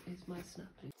where is my snap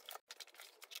loop?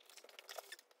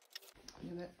 I'm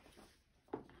going to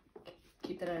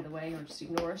keep that out of the way, or just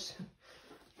ignore it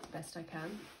the best I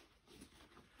can.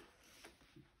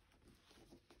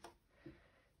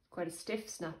 Quite a stiff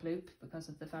snap loop because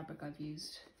of the fabric I've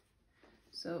used.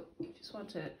 So you just want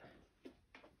to,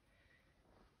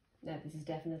 now this is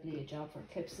definitely a job for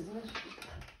clips, isn't it?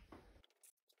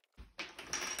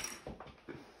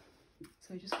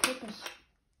 So just clip it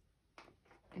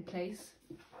in place,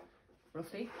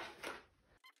 roughly.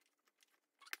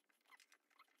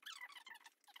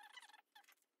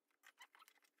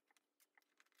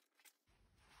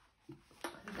 I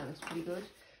think that looks pretty good.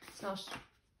 It's not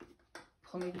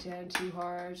pulling down too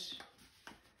hard.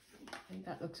 I think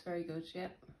that looks very good, yeah.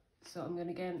 So I'm going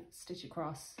to again stitch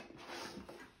across.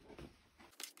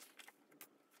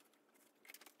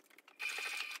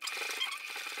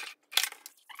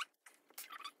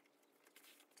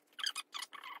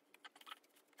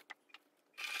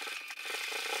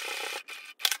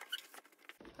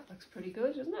 That looks pretty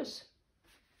good, isn't it?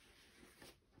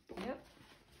 Yep.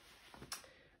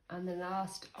 And the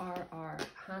last are our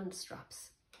hand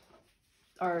straps,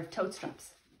 or tote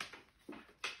straps.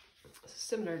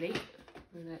 Similarly,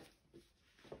 we're going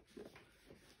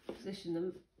to position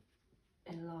them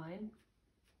in line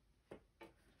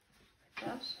like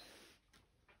that.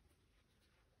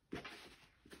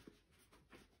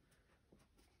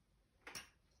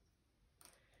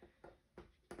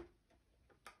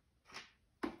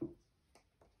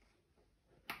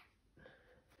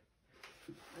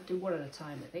 I'll do one at a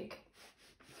time, I think.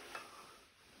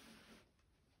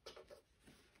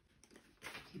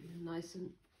 Keep it in nice and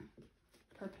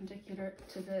perpendicular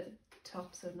to the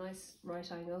top, so nice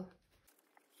right angle.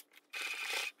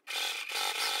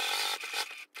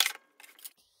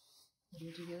 And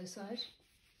we'll do the other side.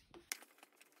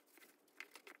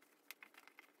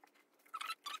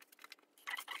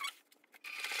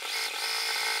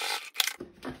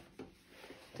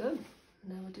 Done.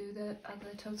 Now we'll do the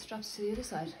tote straps to the other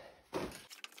side.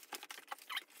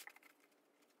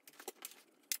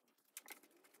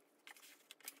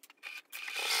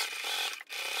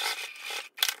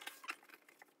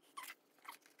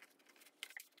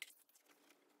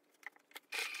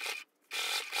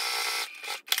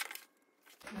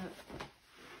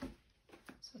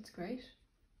 So that's great.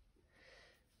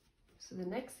 So the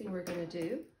next thing we're going to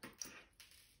do,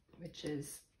 which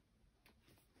is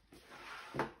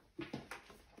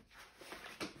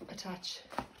attach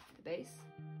the base.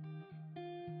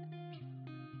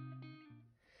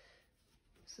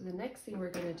 So the next thing we're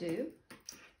going to do,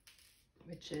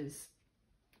 which is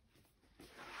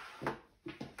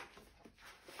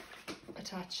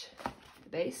attach the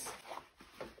base.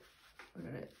 We're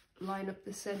going to line up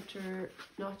the center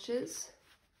notches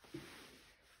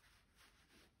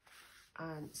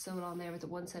and sew along there with a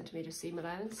 1 centimeter seam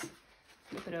allowance,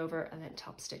 flip it over and then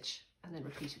top stitch, and then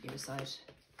repeat with the other side.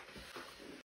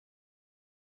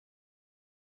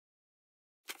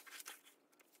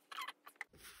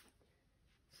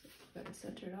 So we've got a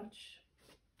center notch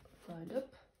lined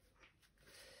up.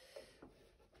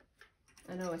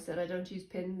 I know I said I don't use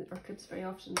pins or clips very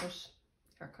often, but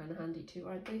they're kind of handy too,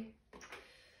 aren't they?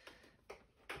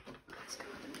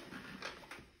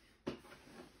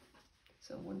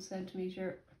 So 1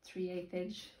 centimeter, 3/8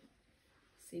 inch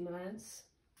seam allowance,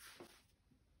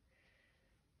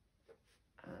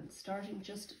 and starting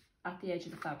just at the edge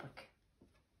of the fabric.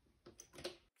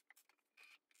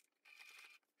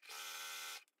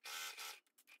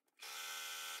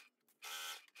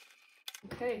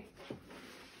 Okay,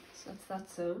 so that's that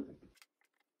sewn.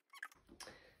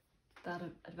 That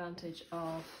advantage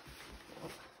of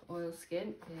oil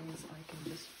skin is I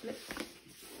can just flip,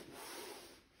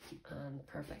 and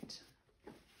perfect.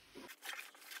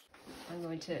 I'm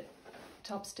going to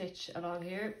top stitch along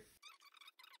here.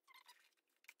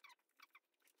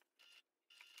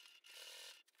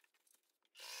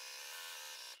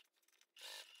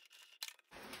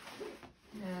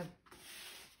 Yeah,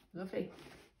 lovely.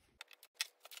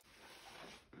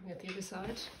 Get the other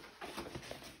side,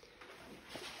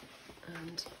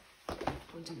 and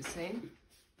we'll do the same.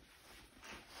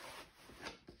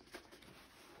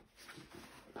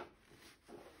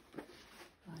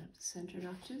 Line up the center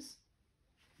notches.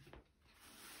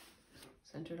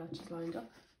 Center notches lined up.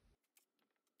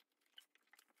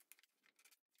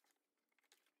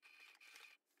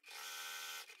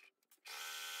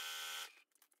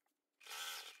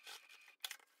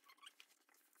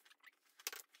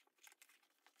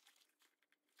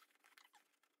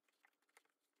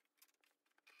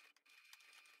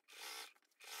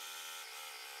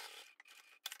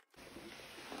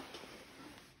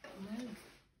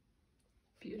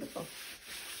 Beautiful.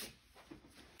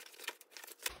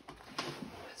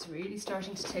 It's really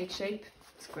starting to take shape.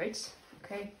 It's great.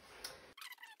 Okay.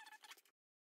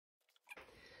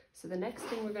 So the next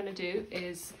thing we're going to do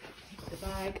is the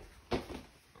bag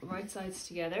right sides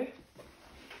together.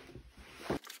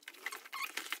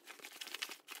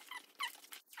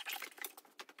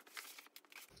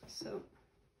 So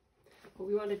what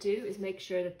we want to do is make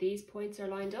sure that these points are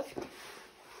lined up.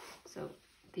 So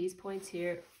these points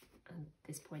here and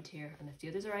this point here, and if the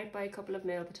others are out by a couple of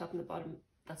mil at the top and the bottom,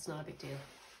 that's not a big deal.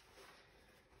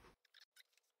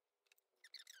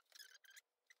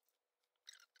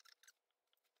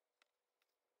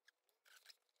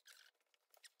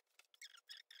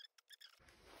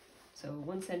 So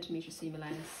 1 centimeter seam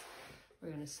allowance, we're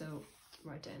going to sew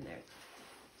right down there.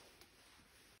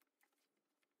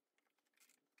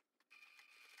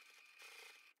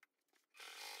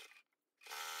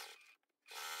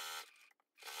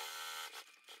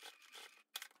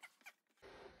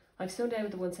 I've sewn down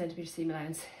with the 1 centimeter seam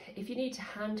allowance. If you need to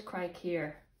hand crank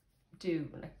here, do.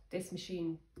 Like this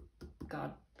machine,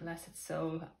 God bless its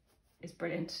soul, is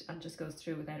brilliant and just goes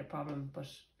through without a problem, but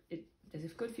there's a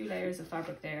good few layers of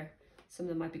fabric there. Some of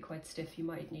them might be quite stiff, you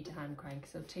might need to hand crank,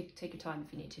 so take your time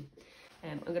if you need to.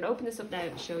 I'm going to open this up now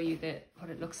and show you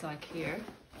what it looks like here.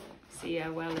 See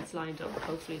how well it's lined up,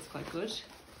 hopefully it's quite good.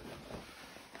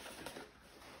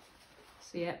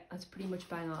 So yeah, that's pretty much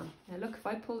bang on. Now look, if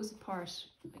I pull this apart,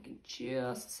 I can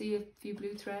just see a few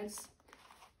blue threads,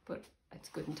 but it's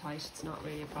good and tight, it's not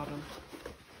really a problem.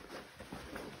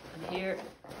 And here,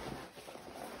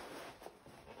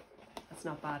 that's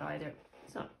not bad either.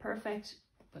 It's not perfect,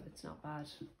 but it's not bad.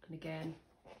 And again,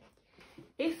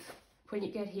 if when you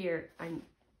get here and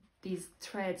these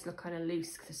threads look kind of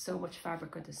loose because there's so much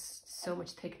fabric and there's so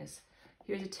much thickness,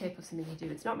 here's a tip of something you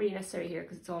do. It's not really necessary here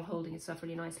because it's all holding itself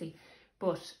really nicely,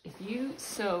 but if you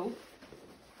sew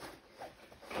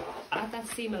at that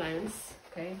seam allowance,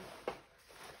 okay,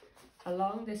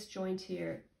 along this joint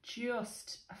here,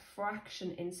 just a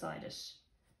fraction inside it,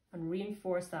 and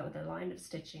reinforce that with a line of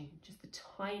stitching, just the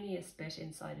tiniest bit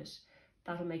inside it,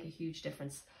 that'll make a huge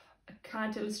difference. I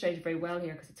can't illustrate it very well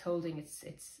here because it's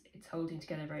holding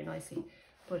together very nicely,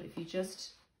 but if you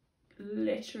just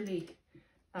literally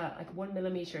like 1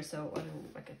 millimeter, so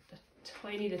like a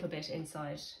tiny little bit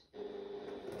inside,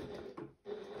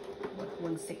 like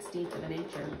 1/16 of an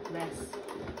inch or less,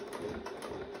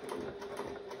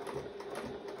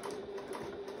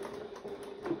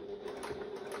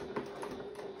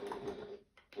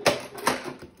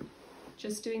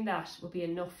 just doing that will be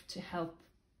enough to help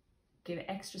give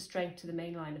extra strength to the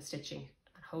main line of stitching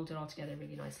and hold it all together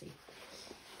really nicely.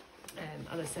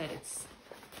 As I said,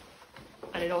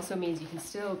 and it also means you can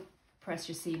still press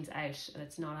your seams out and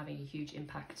it's not having a huge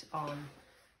impact on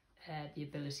the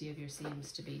ability of your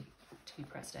seams to be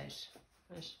pressed out,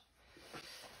 right?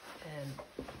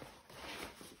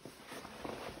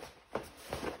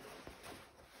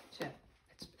 So yeah,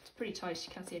 it's pretty tight.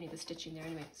 You can't see any of the stitching there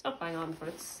anyway. It's not bang on, but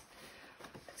it's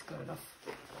good enough.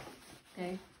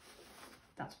 Okay,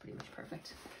 that's pretty much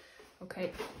perfect.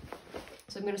 Okay,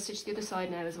 so I'm going to stitch the other side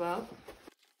now as well.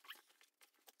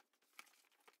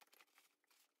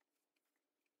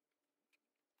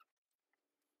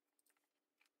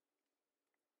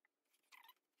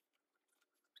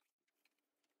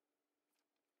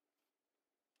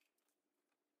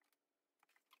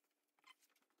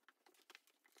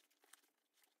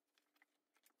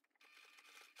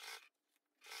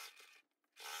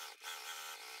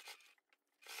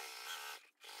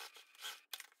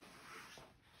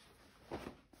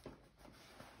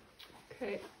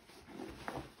 Okay.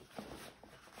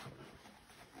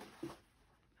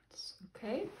 That's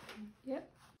okay. Yep.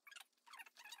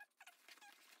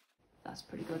 That's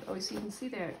pretty good. Oh, so you can see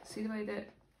there, see the way the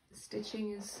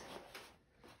stitching is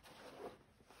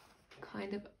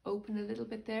kind of open a little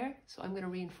bit there? So I'm going to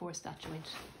reinforce that joint.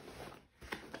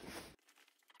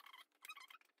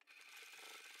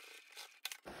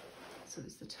 So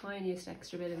there's the tiniest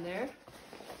extra bit in there.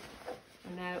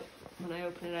 And now when I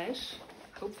open it out,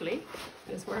 hopefully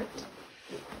this worked,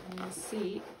 and you'll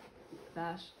see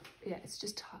that, yeah, it's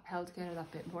just held together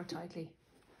that bit more tightly.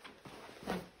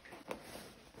 Okay.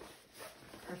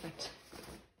 Perfect.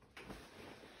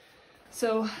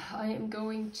 So I am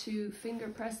going to finger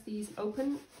press these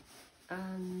open,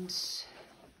 and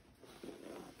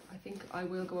I think I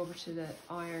will go over to the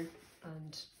iron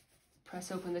and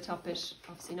press open the top bit.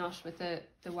 Obviously not with the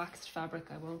waxed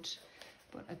fabric, I won't,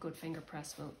 but a good finger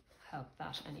press will help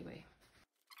that anyway.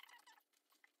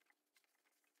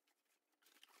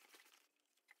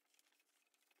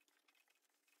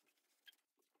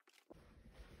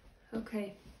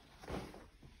 Okay,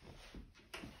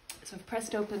 so I've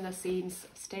pressed open the seams,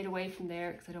 stayed away from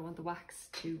there because I don't want the wax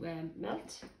to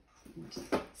melt and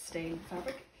stain the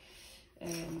fabric.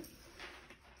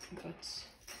 But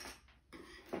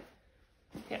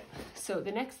yeah, so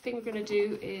the next thing we're going to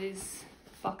do is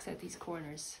box out these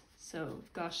corners. So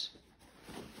we've got,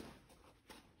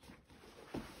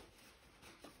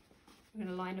 we're going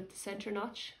to line up the center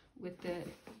notch with the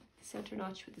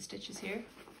stitches here,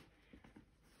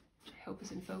 which I hope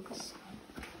is in focus.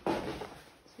 So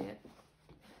yeah,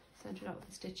 center out with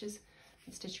the stitches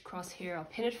and stitch across here. I'll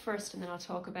pin it first and then I'll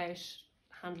talk about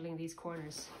handling these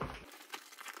corners.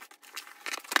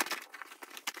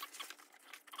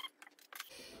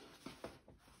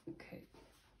 Okay,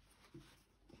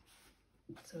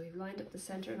 so we've lined up the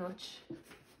center notch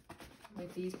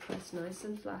with these pressed nice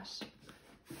and flat.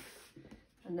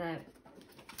 And now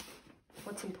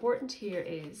what's important here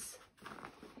is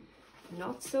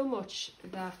not so much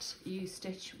that you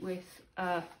stitch with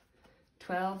a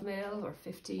 12 mil or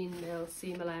 15 mil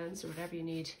seam allowance or whatever you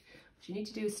need. What you need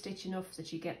to do is stitch enough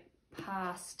that you get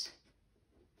past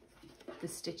the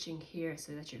stitching here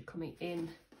so that you're coming in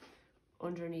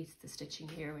underneath the stitching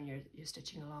here when you're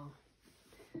stitching along.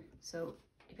 So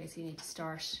you basically need to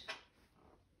start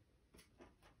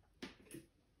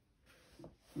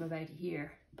from about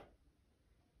here,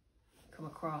 come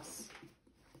across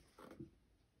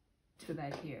to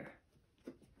about here,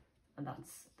 and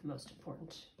that's the most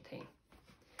important thing.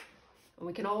 And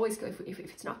we can always go, if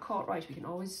it's not caught right, we can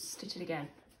always stitch it again,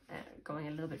 going a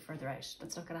little bit further out.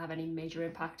 That's not going to have any major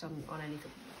impact on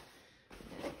anything.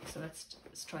 So let's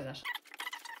try that.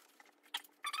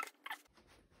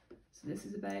 So this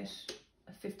is about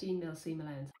a 15mm seam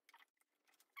allowance.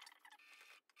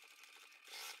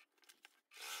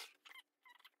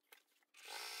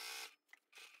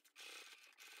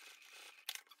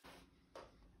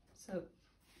 So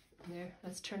there,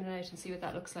 let's turn it out and see what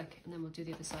that looks like, and then we'll do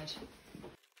the other side.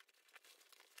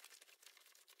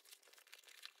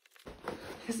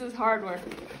 This is hard work.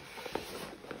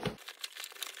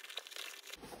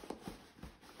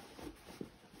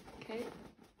 Okay.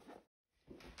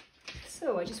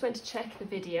 So I just went to check the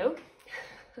video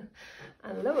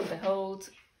and lo and behold,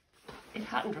 it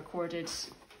hadn't recorded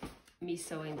me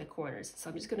sewing the corners. So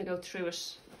I'm just going to go through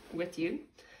it with you.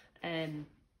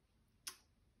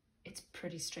 It's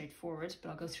pretty straightforward, but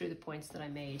I'll go through the points that I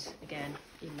made again,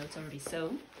 even though it's already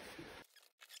sewn.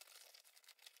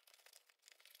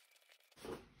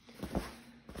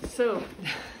 So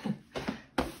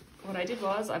what I did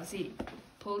was obviously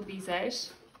pulled these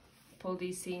out, pulled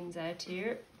these seams out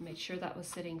here, made sure that was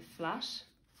sitting flat,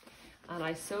 and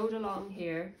I sewed along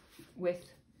here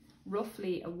with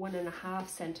roughly a 1.5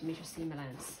 centimetre seam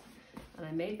allowance. And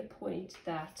I made the point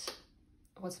that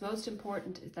what's most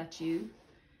important is that you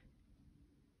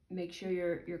make sure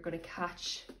you're going to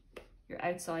catch your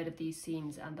outside of these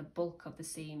seams and the bulk of the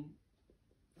seam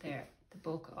there, the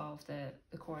bulk of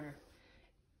the corner.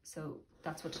 So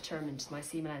that's what determined my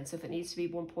seam allowance. So if it needs to be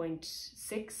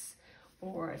 1.6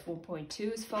 or if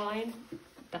 1.2 is fine,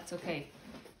 that's okay.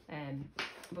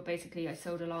 But basically I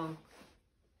sewed along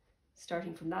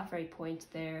starting from that very point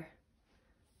there,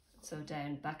 so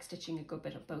down, back stitching a good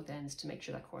bit at both ends to make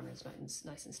sure that corner is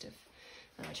nice and stiff.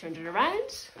 And I turned it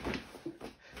around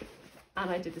and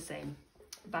I did the same,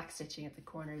 back stitching at the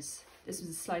corners. This was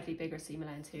a slightly bigger seam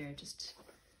allowance here, just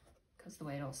because of the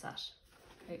way it all sat.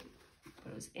 Okay,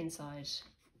 but it was inside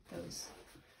those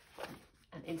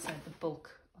and inside the bulk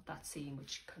of that seam,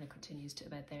 which kind of continues to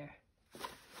about there.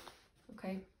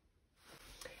 Okay,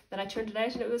 then I turned it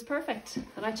out and it was perfect.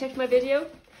 And I checked my video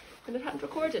and it hadn't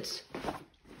recorded.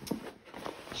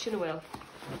 Shinna will.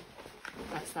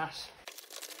 That's that.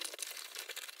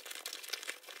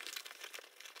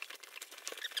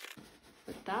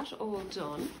 With that all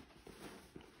done,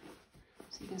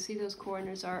 so you can see those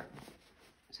corners are,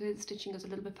 so the stitching goes a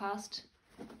little bit past,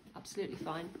 absolutely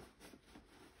fine.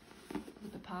 A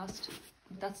little bit past.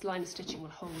 That line of stitching will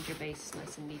hold your base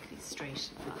nice and neatly straight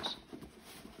and flat.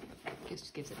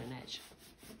 Just gives it an edge.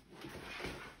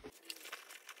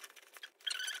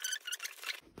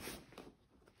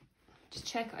 Just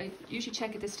check, I usually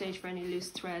check at this stage for any loose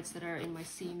threads that are in my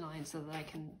seam line so that I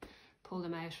can pull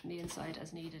them out from the inside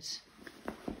as needed.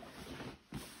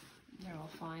 They're all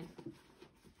fine.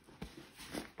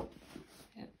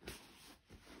 Yep.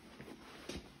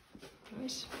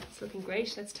 Right, it's looking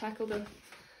great. Let's tackle the,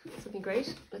 it's looking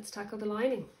great. Let's tackle the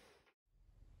lining.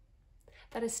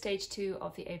 That is stage 2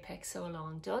 of the Apex Sew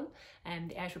Along done, and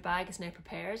the outer bag is now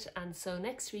prepared. And so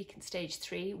next week in stage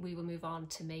 3, we will move on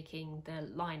to making the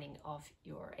lining of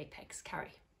your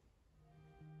APEXcarry.